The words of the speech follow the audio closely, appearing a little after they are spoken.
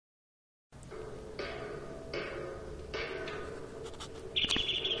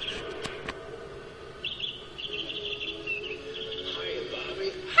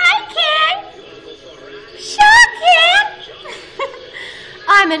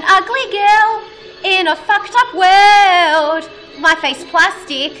an ugly girl in a fucked up world. My face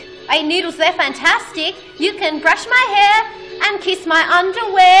plastic. Hey, noodles, they're fantastic. You can brush my hair and kiss my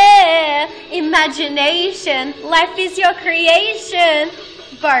underwear. Imagination, life is your creation.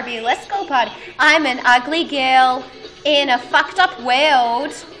 Barbie, let's go party. I'm an ugly girl in a fucked up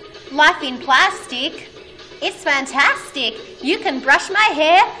world. Life in plastic, it's fantastic. You can brush my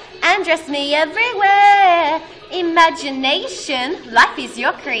hair and dress me everywhere. Imagination, life is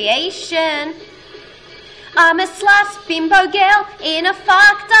your creation. I'm a slut, bimbo girl in a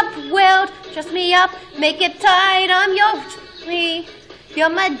fucked up world. Dress me up, make it tight, I'm your... You're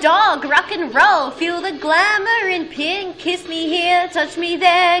my dog, rock and roll. Feel the glamour in pink. Kiss me here, touch me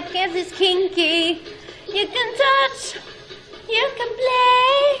there, kiss is kinky. You can touch, you can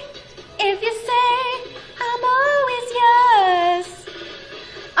play. If you say, I'm always yours.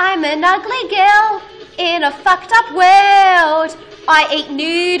 I'm an ugly girl in a fucked up world. I eat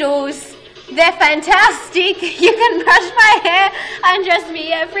noodles, they're fantastic. You can brush my hair and dress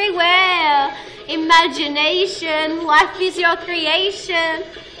me everywhere. Imagination, life is your creation.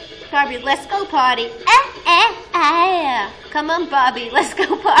 Barbie, let's go party. Come on, Barbie, let's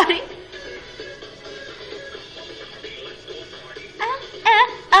go party.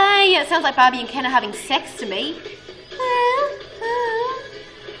 Yeah, it sounds like Barbie and Ken are having sex to me.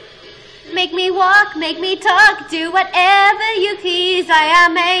 Make me walk, make me talk, do whatever you please. I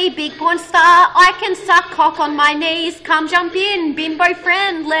am a big porn star, I can suck cock on my knees. Come jump in, bimbo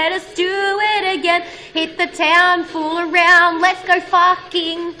friend, let us do it again. Hit the town, fool around, let's go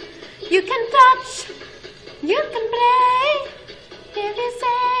fucking. You can touch, you can play. If you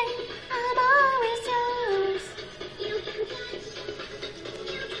say, I'm always yours. You can touch,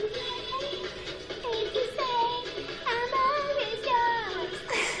 you can play. If you say, I'm always yours.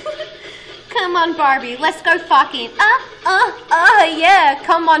 Come on, Barbie, let's go fucking. Yeah.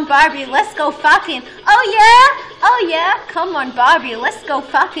 Come on, Barbie, let's go fucking. Oh yeah. Come on, Barbie, let's go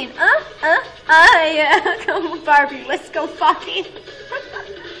fucking. Yeah. Come on, Barbie, let's go fucking.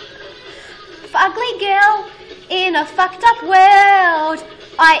 Ugly girl in a fucked up world.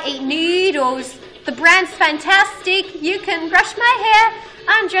 I eat noodles. The brand's fantastic. You can brush my hair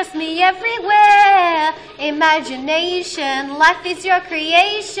and dress me everywhere. Imagination, life is your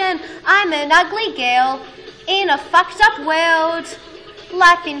creation. I'm an ugly girl in a fucked up world.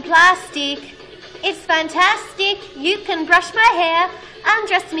 Life in plastic, it's fantastic. You can brush my hair and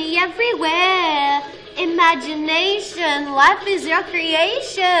dress me everywhere. Imagination, life is your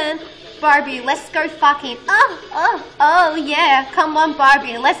creation. Barbie, let's go fucking. Oh yeah. Come on,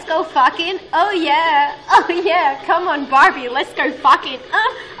 Barbie, let's go fucking. Oh yeah. Come on, Barbie, let's go fucking.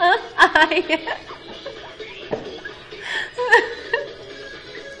 Yeah.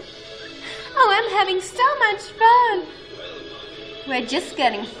 Oh, I'm having so much fun. We're just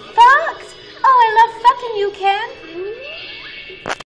getting fucked. Oh, I love fucking you, Ken.